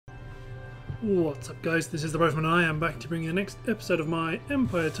What's up guys, this is the Rifleman and I am back to bring you the next episode of my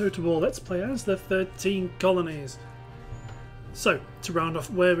Empire Total War Let's Play as the 13 Colonies. So, to round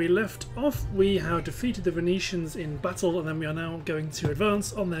off where we left off, we have defeated the Venetians in battle and then we are now going to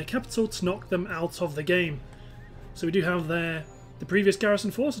advance on their capital to knock them out of the game. So we do have the previous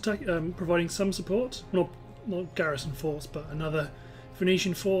garrison force providing some support, not garrison force but another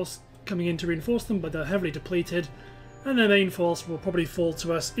Venetian force coming in to reinforce them, but they're heavily depleted. And their main force will probably fall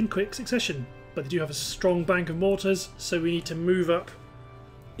to us in quick succession. But they do have a strong bank of mortars, so we need to move up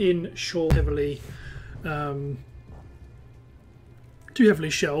in shore heavily, too heavily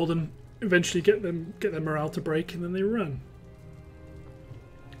shelled, and eventually get their morale to break, and then they run.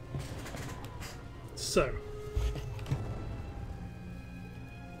 So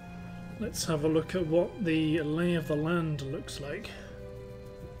let's have a look at what the lay of the land looks like.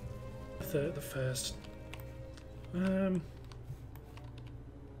 The first. So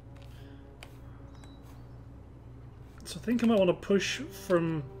I think I might want to push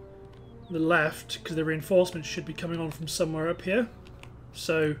from the left because the reinforcements should be coming on from somewhere up here.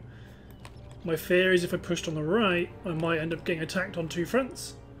 So my fear is if I pushed on the right I might end up getting attacked on two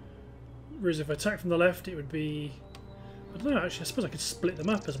fronts. Whereas if I attack from the left it would be... I don't know, actually I suppose I could split them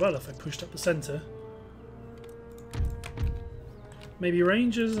up as well if I pushed up the centre. Maybe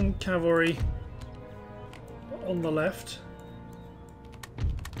Rangers and Cavalry on the left.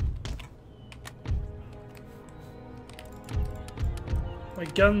 My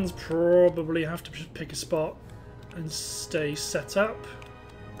guns probably have to pick a spot and stay set up,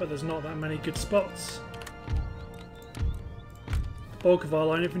 but there's not that many good spots. The bulk of our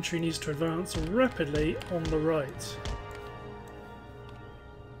line infantry needs to advance rapidly on the right.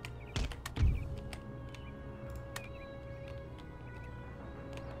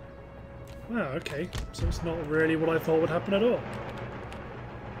 Wow, okay, so it's not really what I thought would happen at all.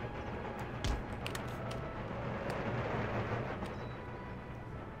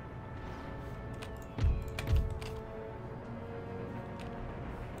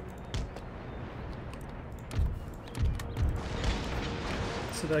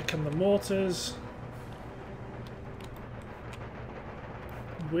 So there come the mortars,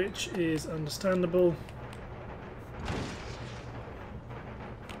 which is understandable.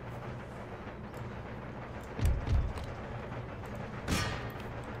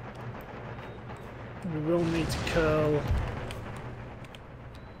 We will need to curl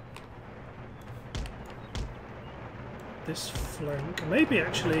this flank. Maybe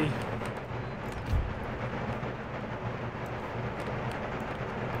actually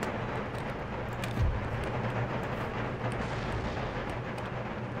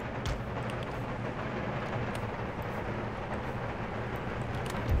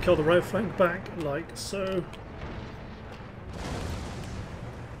curl the right flank back like so.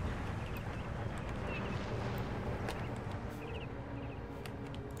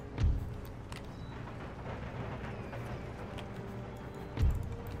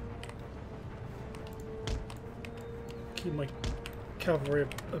 Keep my cavalry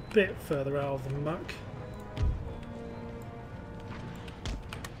a bit further out of the muck.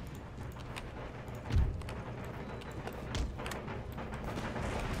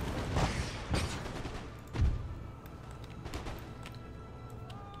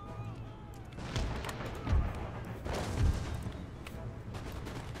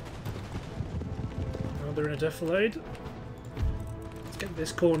 Now they're in a defilade. Let's get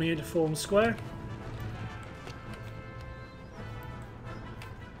this corner here to form square.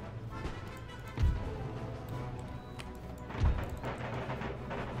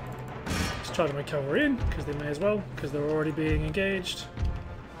 Charge my cavalry in, because they may as well, because they're already being engaged.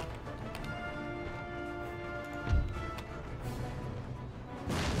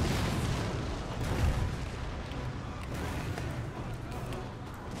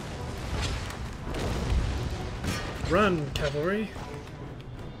 Run, cavalry!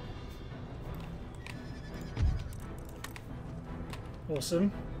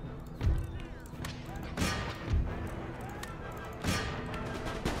 Awesome.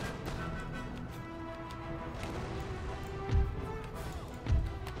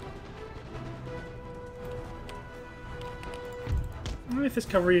 If this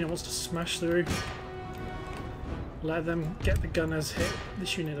cavalry unit wants to smash through, let them get the gunners hit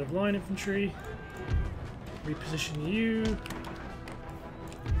this unit of line infantry, reposition you,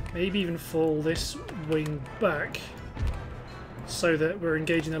 maybe even fall this wing back so that we're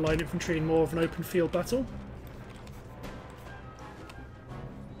engaging their line infantry in more of an open field battle.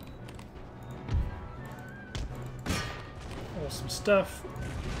 Awesome stuff.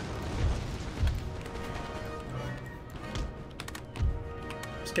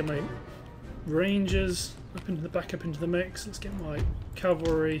 Get my Rangers up into the back up into the mix. Let's get my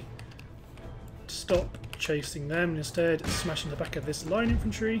cavalry to stop chasing them and instead smash into the back of this line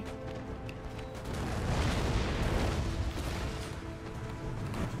infantry.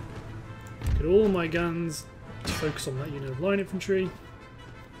 Get all my guns to focus on that unit of line infantry.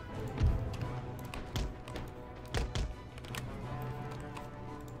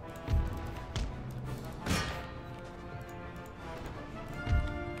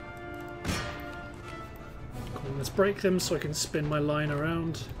 Let's break them so I can spin my line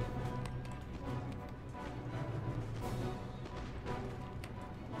around.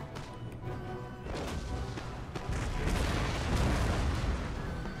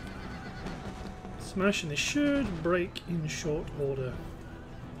 Smash, and they should break in short order.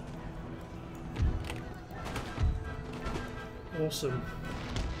 Awesome.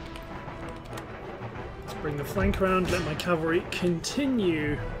 Let's bring the flank around, let my cavalry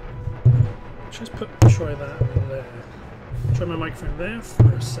continue. Just try that there. Try my microphone there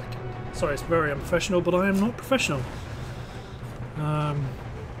for a second. Sorry, it's very unprofessional, but I am not professional.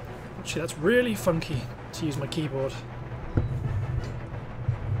 Actually, that's really funky to use my keyboard.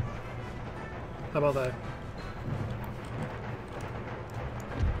 How about that?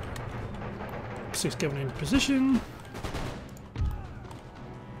 6 going into position.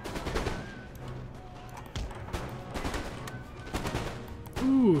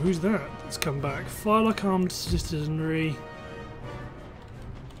 Ooh, who's that? Let's come back. Firelock armed citizenry.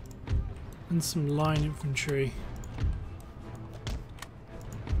 And some line infantry.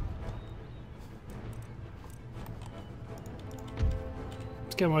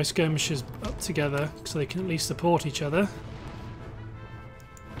 Let's get my skirmishers up together so they can at least support each other.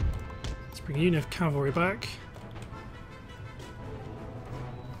 Let's bring a unit of cavalry back.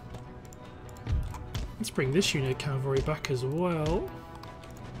 Let's bring this unit of cavalry back as well.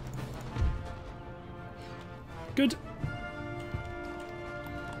 Good.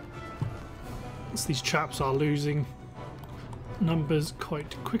 So these chaps are losing numbers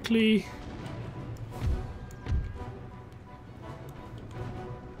quite quickly.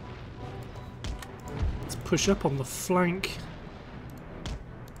 Let's push up on the flank.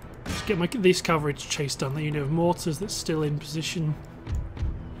 Just get this cavalry to chase down the unit of mortars that's still in position.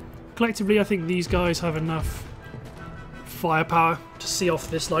 Collectively, I think these guys have enough firepower to see off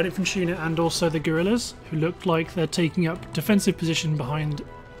this light infantry unit and also the guerrillas, who look like they're taking up defensive position behind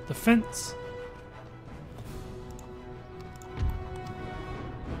the fence.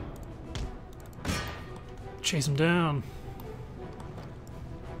 Chase them down.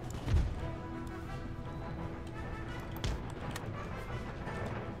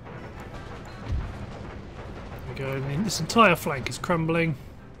 There we go. I mean, this entire flank is crumbling.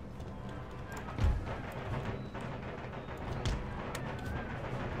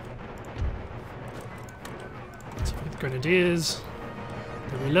 So with the grenadiers,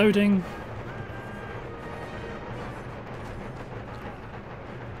 they're reloading.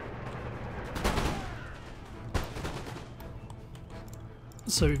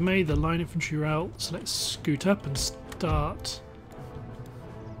 So we've made the line infantry route, so let's scoot up and start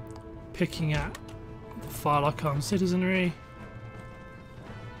picking at the Firelock armed citizenry.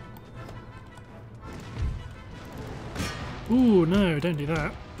 Ooh, no, don't do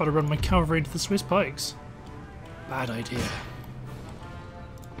that. Better run my cavalry into the Swiss pikes. Bad idea.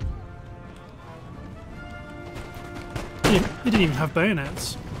 They didn't even have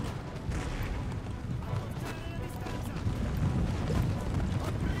bayonets.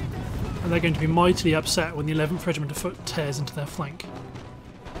 And they're going to be mightily upset when the 11th Regiment of Foot tears into their flank.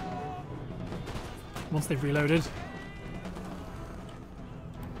 Once they've reloaded.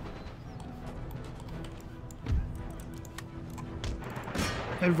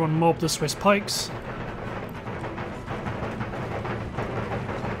 Everyone mob the Swiss pikes.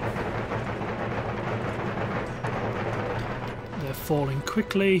 They're falling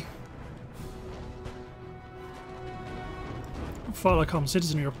quickly. Firelock armed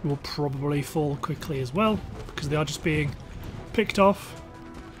citizenry will probably fall quickly as well, because they are just being picked off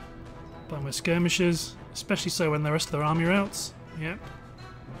by my skirmishers, especially so when the rest of their army routes. Yep.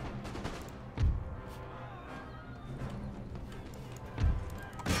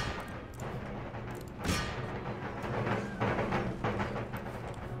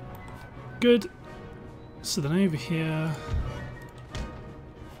 Good. So then over here,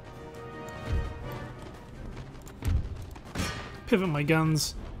 pivot my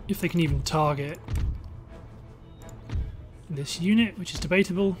guns if they can even target this unit, which is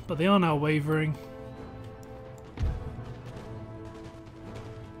debatable, but they are now wavering.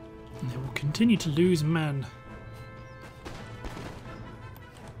 And they will continue to lose men.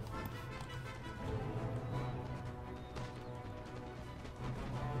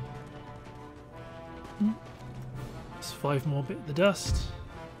 There's 5 more bit the dust.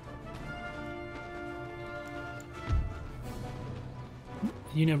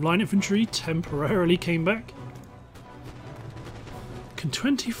 Unit of line infantry temporarily came back. Can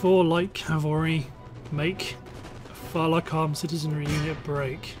 24 light cavalry make a Farlock armed citizenry unit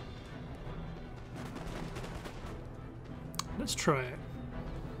break? Let's try it.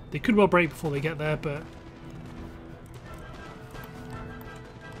 They could well break before they get there, but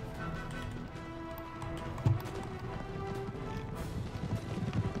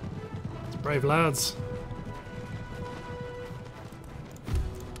it's brave lads.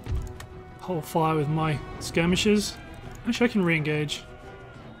 Hold fire with my skirmishers. Actually, I can re-engage.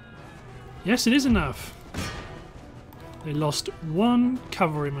 Yes, it is enough. They lost 1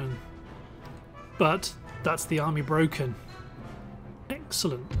 cavalryman, but that's the army broken.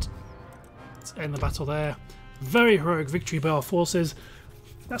 Excellent. Let's end the battle there. Very heroic victory by our forces.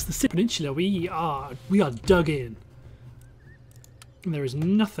 That's the Peninsula. We are dug in. And there is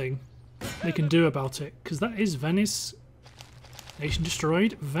nothing they can do about it, because that is Venice. Nation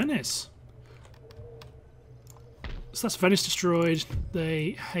destroyed. Venice. So that's Venice destroyed.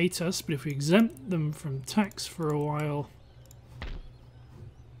 They hate us, but if we exempt them from tax for a while...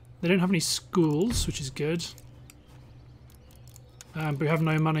 They don't have any schools, which is good. But we have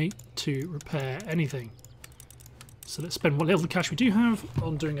no money to repair anything. So let's spend what little cash we do have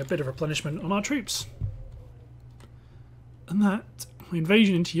on doing a bit of replenishment on our troops. And that, my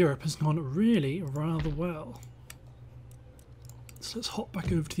invasion into Europe has gone really rather well. So let's hop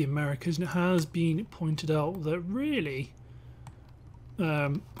back over to the Americas, and it has been pointed out that really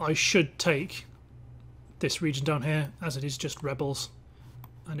I should take this region down here, as it is just rebels,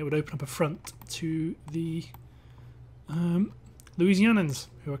 and it would open up a front to the Louisianans,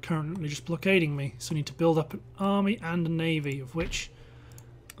 who are currently just blockading me. So I need to build up an army and a navy, of which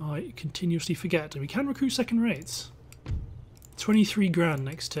I continuously forget. And we can recruit second rates. 23 grand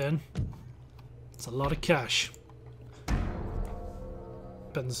next turn. That's a lot of cash.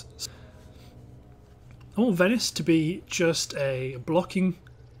 I want Venice to be just a blocking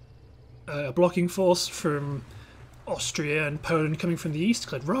force from Austria and Poland coming from the east,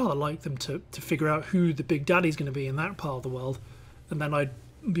 because I'd rather like them to figure out who the big daddy's going to be in that part of the world, and then I'd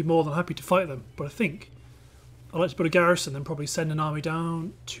be more than happy to fight them. But I think I'd like to put a garrison and probably send an army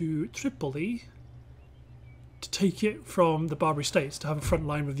down to Tripoli to take it from the Barbary States, to have a front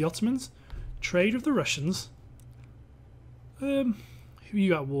line with the Ottomans, trade with the Russians. Who are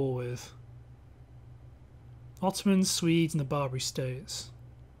you at war with? Ottomans, Swedes, and the Barbary States.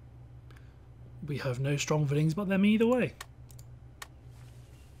 We have no strong feelings about them either way.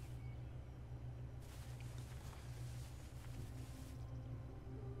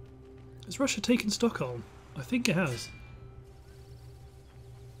 Has Russia taken Stockholm? I think it has.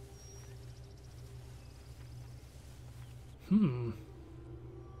 It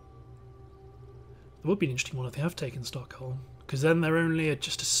would be an interesting one if they have taken Stockholm, because then they're only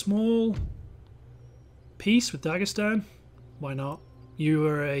just a small peace with Dagestan. Why not? You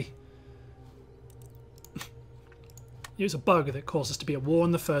were a... It was a bug that caused us to be at war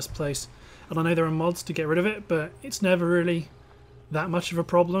in the first place, and I know there are mods to get rid of it, but it's never really that much of a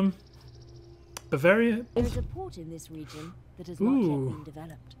problem. Bavaria... There is a port in this region that has not yet been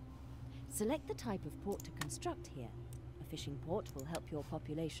developed. Select the type of port to construct here. A fishing port will help your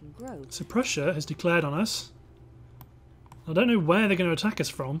population grow. So Prussia has declared on us. I don't know where they're going to attack us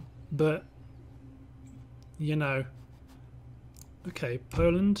from, but you know. Okay,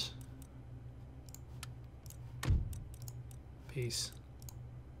 Poland. Peace.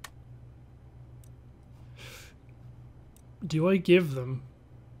 Do I give them?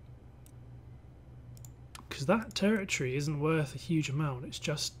 Because that territory isn't worth a huge amount. It's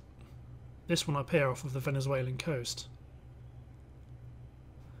just this one up here off of the Venezuelan coast.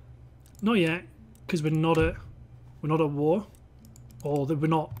 Not yet, because we're not at war, or that we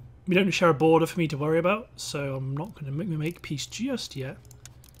don't share a border for me to worry about. So I'm not going to make peace just yet.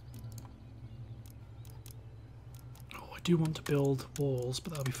 Oh, I do want to build walls,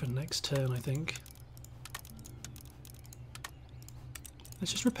 but that'll be for next turn, I think.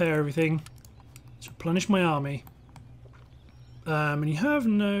 Let's just repair everything. Let's replenish my army. And you have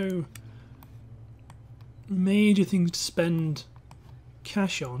no major things to spend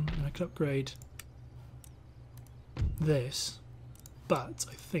cash on, and I could upgrade this, but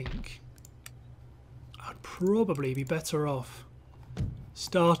I think I'd probably be better off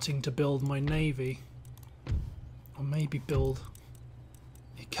starting to build my navy, or maybe build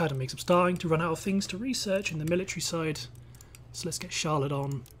the academy, because I'm starting to run out of things to research in the military side. So let's get Charlotte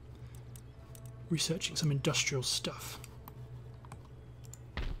on researching some industrial stuff.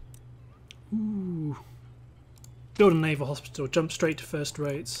 Ooh, build a naval hospital, jump straight to first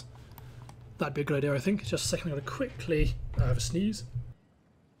rates. That'd be a good idea, I think. Just a second, I'm going to quickly have a sneeze.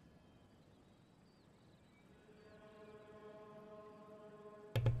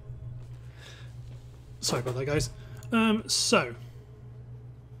 Sorry about that, guys. So,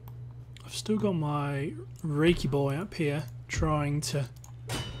 I've still got my Reiki boy up here trying to...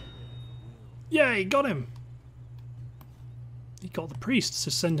 Yay, got him! He got the priests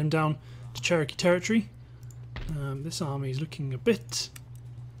to send him down to Cherokee territory. This army is looking a bit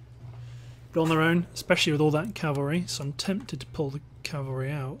on their own, especially with all that cavalry, so I'm tempted to pull the cavalry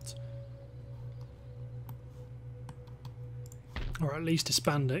out. Or at least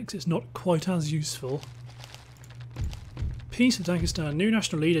disband it, because it's not quite as useful. Peace with Dagestan, new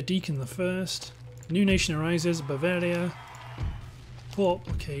national leader, Deacon the First. New nation arises, Bavaria. Port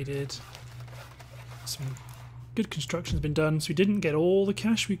blockaded. Some good construction has been done, so we didn't get all the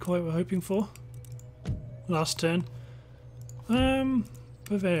cash we quite were hoping for last turn.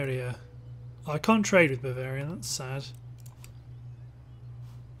 Bavaria. I can't trade with Bavaria, that's sad.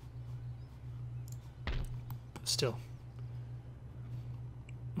 But still.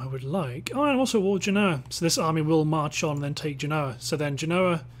 I would like... Oh, and also war Genoa. So this army will march on and then take Genoa. So then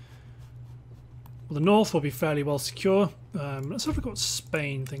Genoa... Well, the north will be fairly well secure. Let's have a look what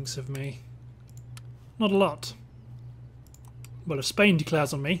Spain thinks of me. Not a lot. Well, if Spain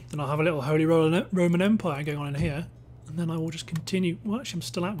declares on me, then I'll have a little Holy Roman Empire going on in here. And then I will just continue... Well, actually, I'm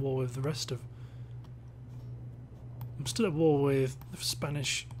still at war with the rest of... I'm still at war with the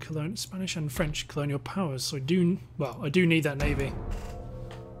Spanish and French colonial powers. So I do... Well, I do need that navy.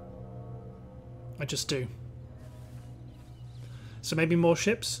 I just do. So maybe more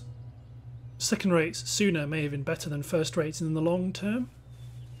ships. Second rates sooner may have been better than first rates in the long term.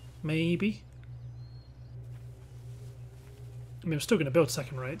 Maybe. I mean, I'm still going to build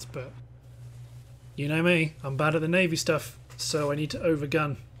second rates, but you know me, I'm bad at the navy stuff, so I need to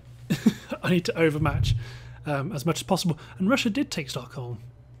overgun. I need to overmatch as much as possible. And Russia did take Stockholm.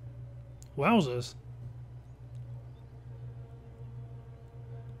 Wowzers.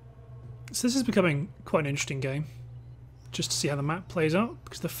 So this is becoming quite an interesting game, just to see how the map plays out,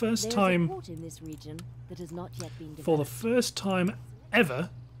 because the first time, for the first time ever,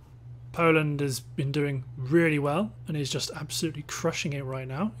 Poland has been doing really well and is just absolutely crushing it right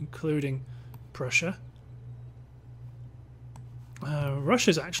now, including Prussia.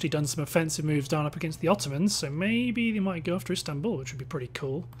 Russia's actually done some offensive moves down up against the Ottomans, so maybe they might go after Istanbul, which would be pretty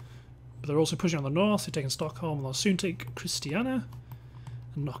cool. But they're also pushing on the north, they're taking Stockholm, and they'll soon take Christiania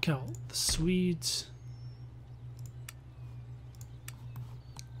and knock out the Swedes.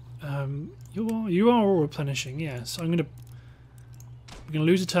 You are all replenishing, yeah, so we're going to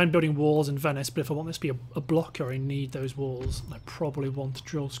lose a turn building walls in Venice, but if I want this to be a blocker, I need those walls. I probably want a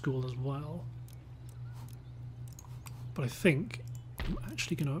drill school as well. But I think I'm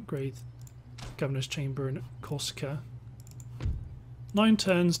actually going to upgrade Governor's Chamber in Corsica. 9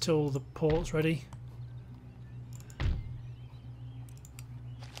 turns till the port's ready.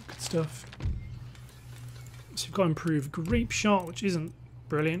 Good stuff. So you've got improved grape shot, which isn't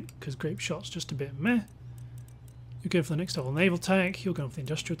brilliant because grape shot's just a bit meh. You go for the next level naval tech, you'll go for the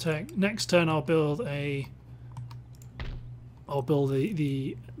industrial tech. Next turn I'll build the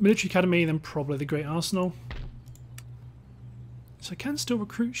military academy, then probably the great arsenal. So I can still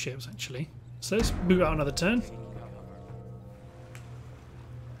recruit ships actually. So let's move out another turn.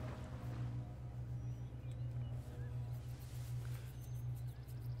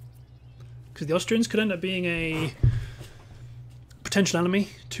 Because the Austrians could end up being a potential enemy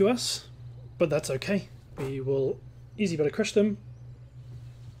to us, but that's okay. We will easily be able to crush them.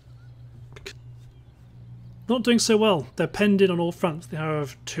 Not doing so well. They're penned in on all fronts. They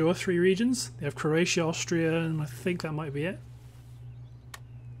have 2 or 3 regions. They have Croatia, Austria, and I think that might be it.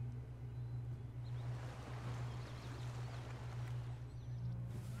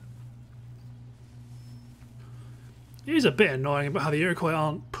 It is a bit annoying about how the Iroquois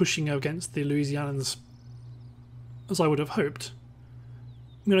aren't pushing against the Louisianans as I would have hoped.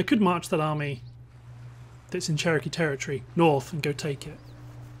 I mean, I could march that army that's in Cherokee territory north and go take it.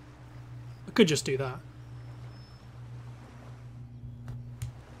 I could just do that.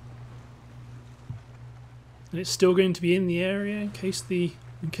 And it's still going to be in the area because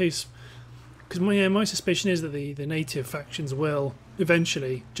my suspicion is that the native factions will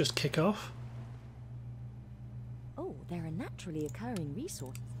eventually just kick off. Oh, they're a naturally occurring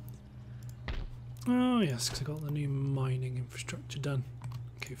resource. Oh yes, because I got the new mining infrastructure done.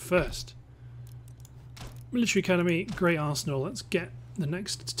 Okay, first military academy, great arsenal. Let's get the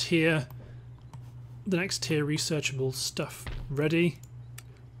next tier researchable stuff ready.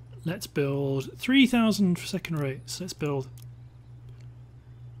 Let's build 3,000 second rates. Let's build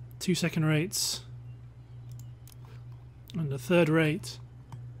 2 second rates and a third rate.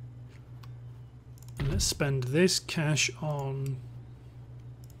 And let's spend this cash on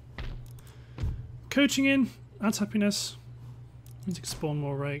coaching in. Adds happiness. Means I can spawn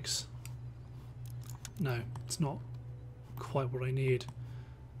more rakes. No, it's not quite what I need.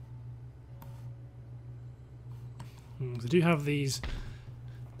 I do have these.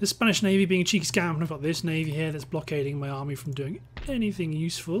 The Spanish Navy being a cheeky scam, and I've got this Navy here that's blockading my army from doing anything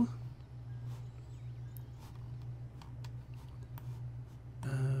useful.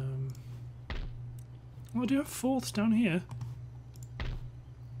 Well, I do have fourths down here.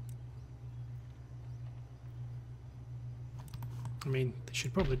 I mean, they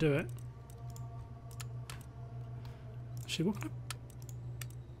should probably do it. Actually, what can I...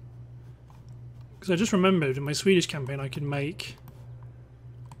 Because I just remembered in my Swedish campaign I could make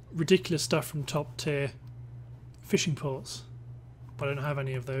ridiculous stuff from top tier fishing ports. But I don't have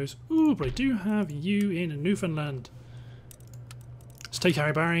any of those. Ooh, but I do have you in Newfoundland. Let's take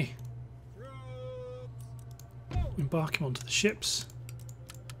Harry Barry. Embark him onto the ships.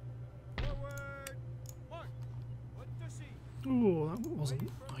 Ooh, that wasn't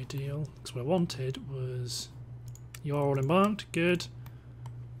ideal. Because what I wanted was... You are all embarked, good.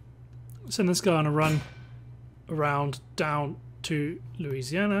 Send this guy on a run around down to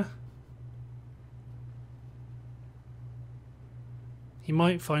Louisiana. He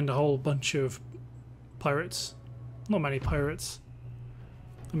might find a whole bunch of pirates. Not many pirates.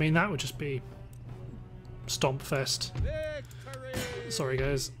 I mean, that would just be Stomp Fest. Victory! Sorry,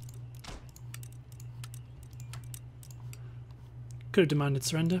 guys. Could have demanded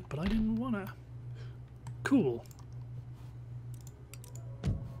surrender, but I didn't wanna. Cool.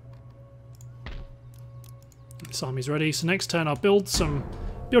 This army's ready, so next turn I'll build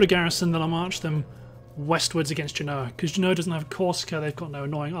a garrison, then I'll march them westwards against Genoa. Because Genoa doesn't have Corsica, they've got no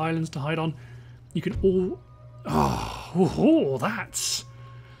annoying islands to hide on. You can all... Oh,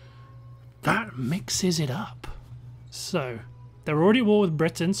 that mixes it up. So, they're already at war with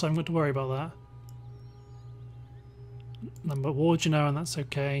Britain, so I'm going to worry about that. I'm at war with Genoa, and that's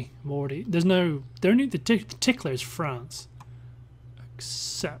okay. I'm already... There's no... The tickler is France.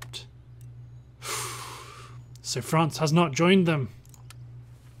 Except... So France has not joined them.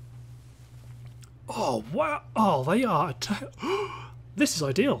 Oh, wow. Oh, they are... This is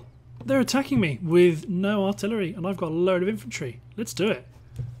ideal. They're attacking me with no artillery, and I've got a load of infantry. Let's do it.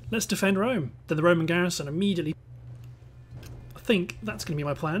 Let's defend Rome. Then the Roman garrison immediately... I think that's going to be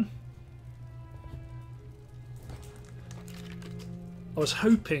my plan. I was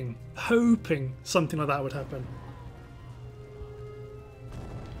hoping something like that would happen.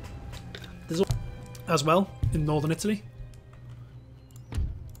 There's as well in northern Italy.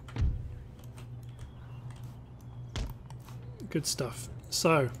 Good stuff.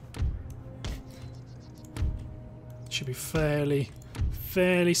 So it should be fairly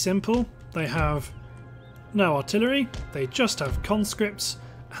simple. They have no artillery, they just have conscripts,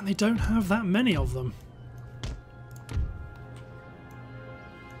 and they don't have that many of them.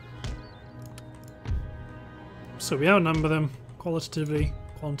 So we outnumber them qualitatively,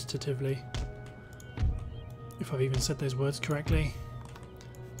 quantitatively, if I've even said those words correctly.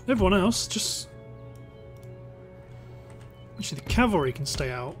 Everyone else just... Actually, the cavalry can stay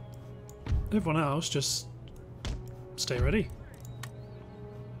out. Everyone else just stay ready.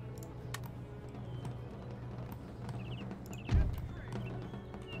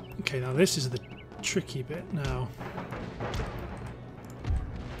 Okay, now this is the tricky bit now.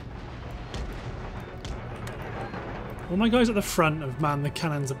 All my guys at the front have manned the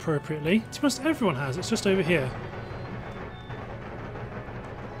cannons appropriately. To be honest, everyone has, it's just over here.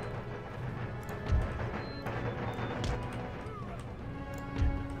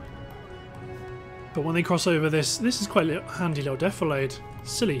 But when they cross over this is quite a handy little defilade.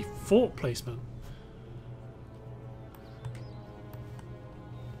 Silly fort placement.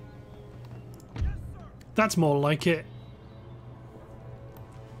 That's more like it.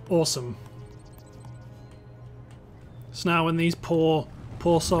 Awesome. So now when these poor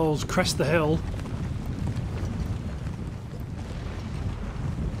souls crest the hill,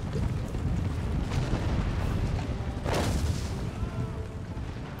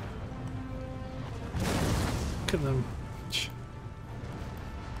 look at them.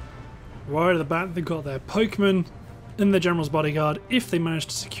 Right at the back they've got their pikemen and the general's bodyguard if they manage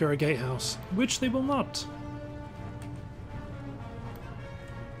to secure a gatehouse, which they will not.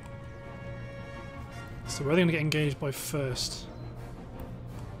 So where are they going to get engaged by first?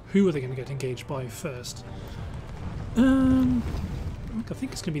 Who are they going to get engaged by first? I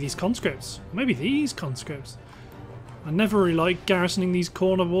think it's going to be these conscripts. Maybe these conscripts. I never really like garrisoning these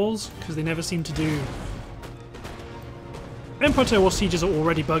corner walls because they never seem to do... Empire Total War sieges are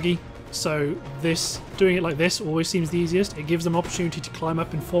already buggy, so doing it like this always seems the easiest. It gives them opportunity to climb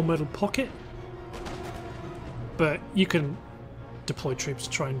up and form a little pocket. But you can deploy troops to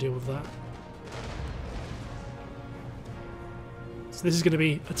try and deal with that. So this is going to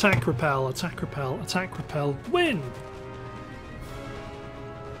be attack, repel, attack, repel, attack, repel, win!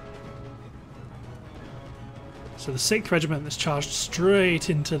 So the 6th Regiment that's charged straight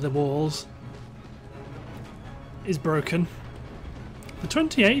into the walls is broken. The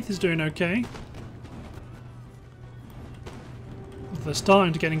 28th is doing okay. They're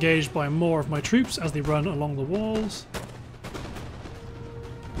starting to get engaged by more of my troops as they run along the walls.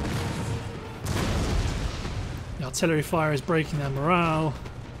 The artillery fire is breaking their morale.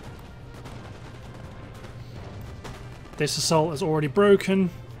 This assault is already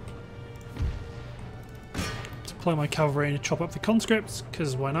broken. Deploy my cavalry and chop up the conscripts,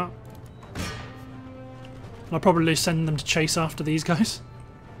 because why not? I'll probably send them to chase after these guys.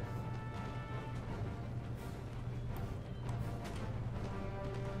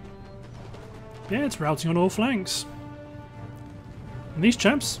 Yeah, it's routing on all flanks. And these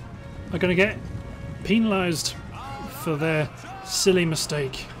chaps are going to get penalised for their silly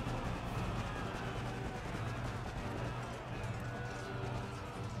mistake.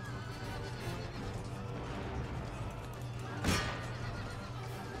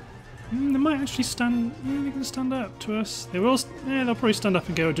 They might actually stand. They can stand up to us. They will. Yeah, they'll probably stand up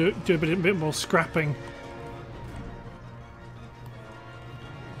and go do a bit more scrapping.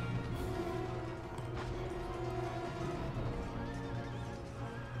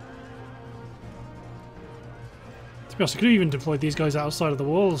 To be honest, I could have even deployed these guys outside of the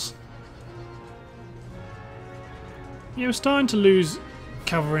walls. Yeah, we're starting to lose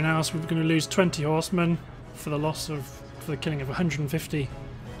cavalry now, so we're going to lose 20 horsemen for the killing of 150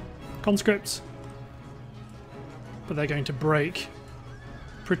 conscripts. But they're going to break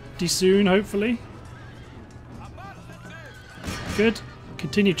pretty soon, hopefully. Good.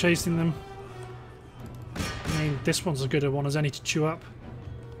 Continue chasing them. I mean, this one's as good a one as any to chew up.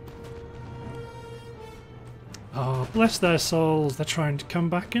 Oh, bless their souls, they're trying to come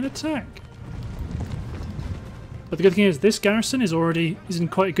back and attack. But the good thing is, this garrison is in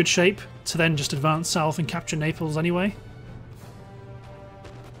quite good shape to then just advance south and capture Naples anyway.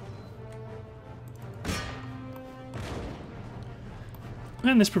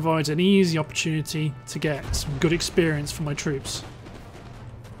 And this provides an easy opportunity to get some good experience for my troops.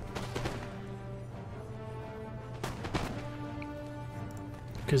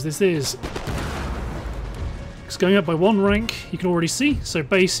 Because this is... It's going up by 1 rank, you can already see. So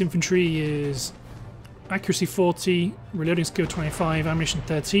base infantry is accuracy 40, reloading skill 25, ammunition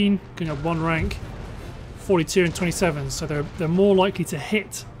 13, going up 1 rank, 42 and 27. So they're more likely to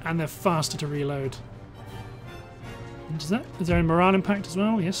hit and they're faster to reload. And is there a morale impact as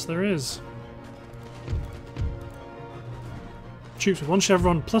well? Yes, there is. Troops with 1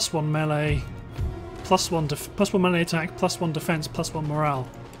 chevron, plus 1 melee, plus 1 melee attack, plus 1 defense, plus 1 morale,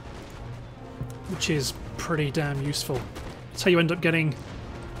 which is pretty damn useful. That's how you end up getting,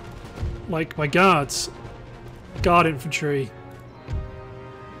 like, my guards, guard infantry.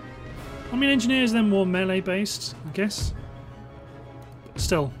 I mean, engineers, they're more melee based, I guess. But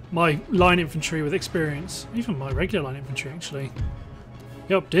still, my line infantry with experience, even my regular line infantry actually.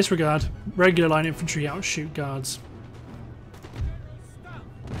 Yep, disregard. Regular line infantry outshoot guards.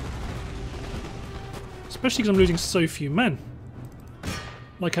 Especially because I'm losing so few men.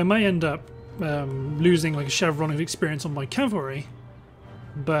 Like, I may end up losing like a chevron of experience on my cavalry,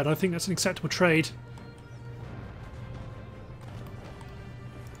 but I think that's an acceptable trade.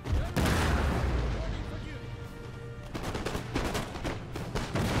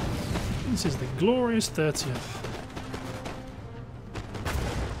 This is the glorious 30th.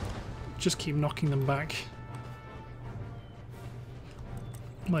 Just keep knocking them back.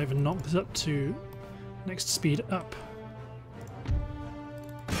 Might even knock this up to next speed up.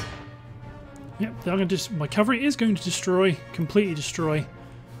 Yep, they're going to my cavalry is going to destroy, completely destroy,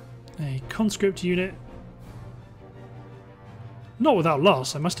 a conscript unit. Not without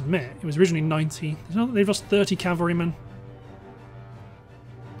loss, I must admit. It was originally 90. They've lost 30 cavalrymen.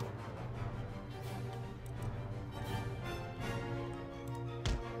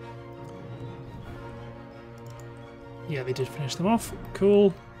 Yeah, they did finish them off.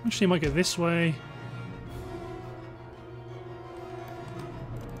 Cool. Actually, I might go this way.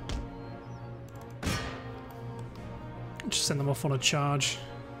 Just send them off on a charge.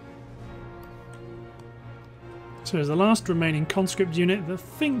 So there's the last remaining conscript unit that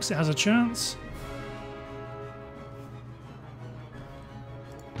thinks it has a chance.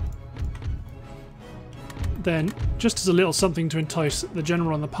 Then, just as a little something to entice the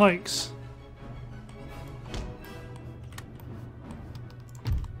general on the pikes,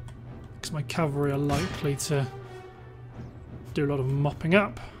 because my cavalry are likely to do a lot of mopping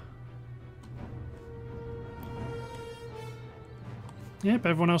up. Yep,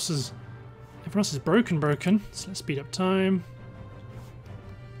 everyone else is broken. So let's speed up time.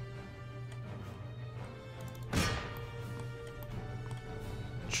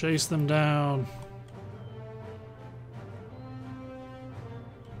 Chase them down.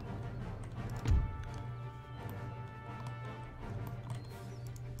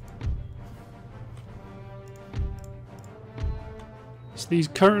 So these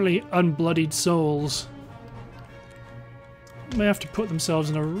currently unbloodied souls may have to put themselves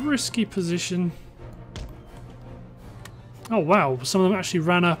in a risky position. Oh wow, some of them actually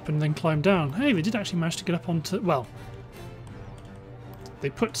ran up and then climbed down. Hey, they did actually manage to get up onto... well, they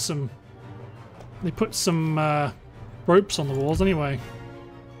put some ropes on the walls anyway.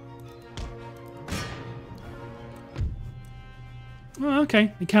 Oh,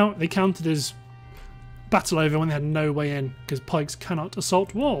 okay, they counted as battle over when they had no way in, because pikes cannot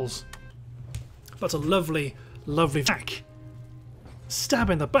assault walls. But a lovely, lovely attack. Stab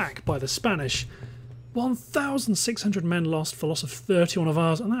in the back by the Spanish. 1,600 men lost for loss of 31 of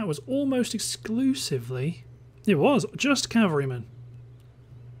ours, and that was almost exclusively... it was just cavalrymen.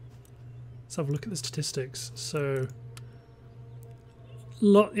 Let's have a look at the statistics. So...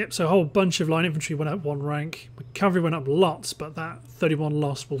 so a whole bunch of line infantry went up 1 rank. Cavalry went up lots, but that 31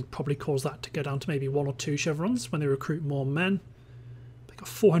 loss will probably cause that to go down to maybe 1 or 2 chevrons when they recruit more men. They got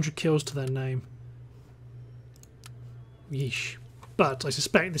 400 kills to their name. Yeesh. But I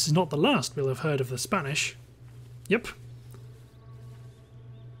suspect this is not the last we'll have heard of the Spanish. Yep.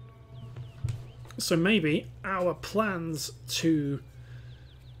 So maybe our plans to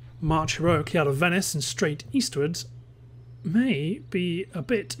march heroically out of Venice and straight eastwards may be a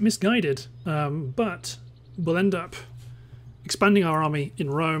bit misguided, but we'll end up expanding our army in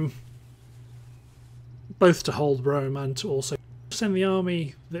Rome, both to hold Rome and to also send the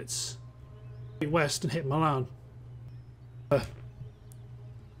army that's west and hit Milan.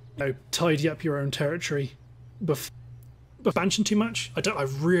 Tidy up your own territory before expansion too much. I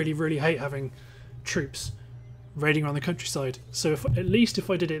really hate having troops raiding around the countryside. So at least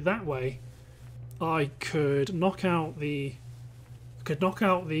if I did it that way, I could knock out the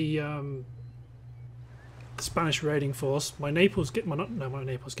Spanish raiding force. My Naples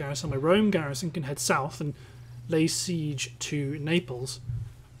garrison, my Rome garrison can head south and lay siege to Naples,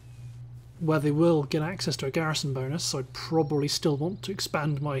 where they will get access to a garrison bonus. So I'd probably still want to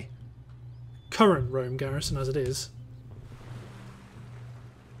expand my current Rome garrison as it is.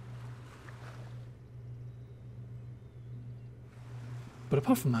 But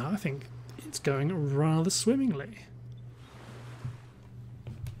apart from that, I think it's going rather swimmingly.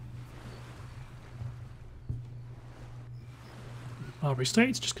 Barbary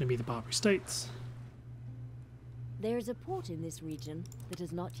States, just going to be the Barbary States. There is a port in this region that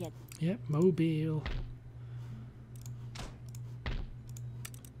has not yet... Yep, Mobile.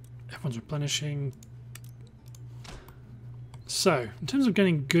 Everyone's replenishing. So, in terms of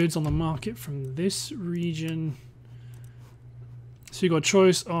getting goods on the market from this region, so you've got a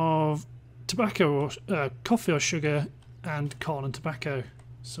choice of tobacco or coffee or sugar and cotton and tobacco.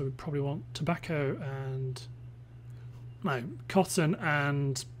 So we probably want tobacco and... no, cotton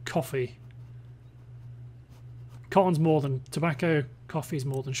and coffee. Cotton's more than tobacco, coffee's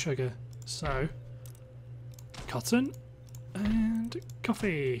more than sugar. So, cotton and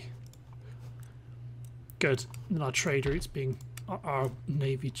coffee. Good. And then our trade routes being our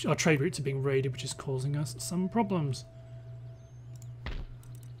trade routes are being raided, which is causing us some problems.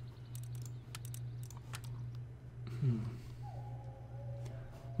 I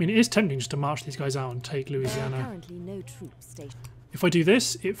mean, it is tempting just to march these guys out and take Louisiana. There are currently no troops stationed. If I do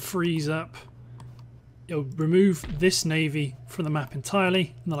this, it frees up. It'll remove this navy from the map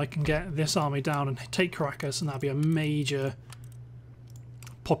entirely, and then I can get this army down and take Caracas, and that'll be a major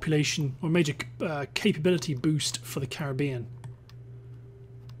population or major capability boost for the Caribbean.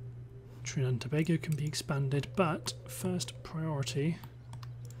 Trinidad and Tobago can be expanded, but first priority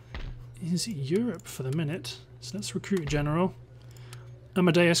is Europe for the minute. So let's recruit a general.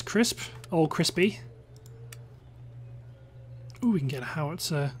 Amadeus Crisp, old Crispy. Ooh, we can get a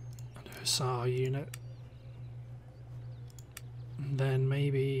howitzer and a hussar unit. And then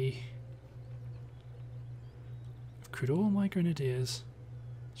maybe recruit all my grenadiers.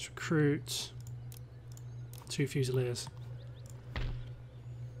 Let's recruit 2 Fusiliers.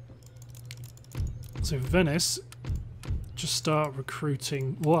 So Venice, just start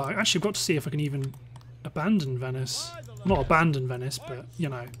recruiting. Well, actually I've got to see if I can even abandon Venice. Not abandon Venice, but, you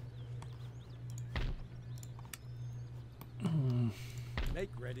know. Make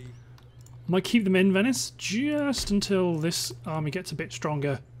ready. Might keep them in Venice just until this army gets a bit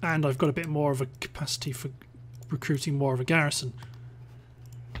stronger and I've got a bit more of a capacity for recruiting more of a garrison.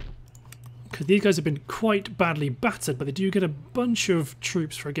 Because these guys have been quite badly battered, but they do get a bunch of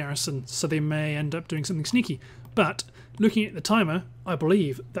troops for a garrison, so they may end up doing something sneaky. But looking at the timer, I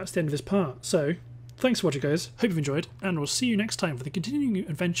believe that's the end of this part. So thanks for watching, guys. Hope you've enjoyed, and we'll see you next time for the continuing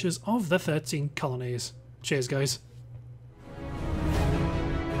adventures of the 13 Colonies. Cheers, guys.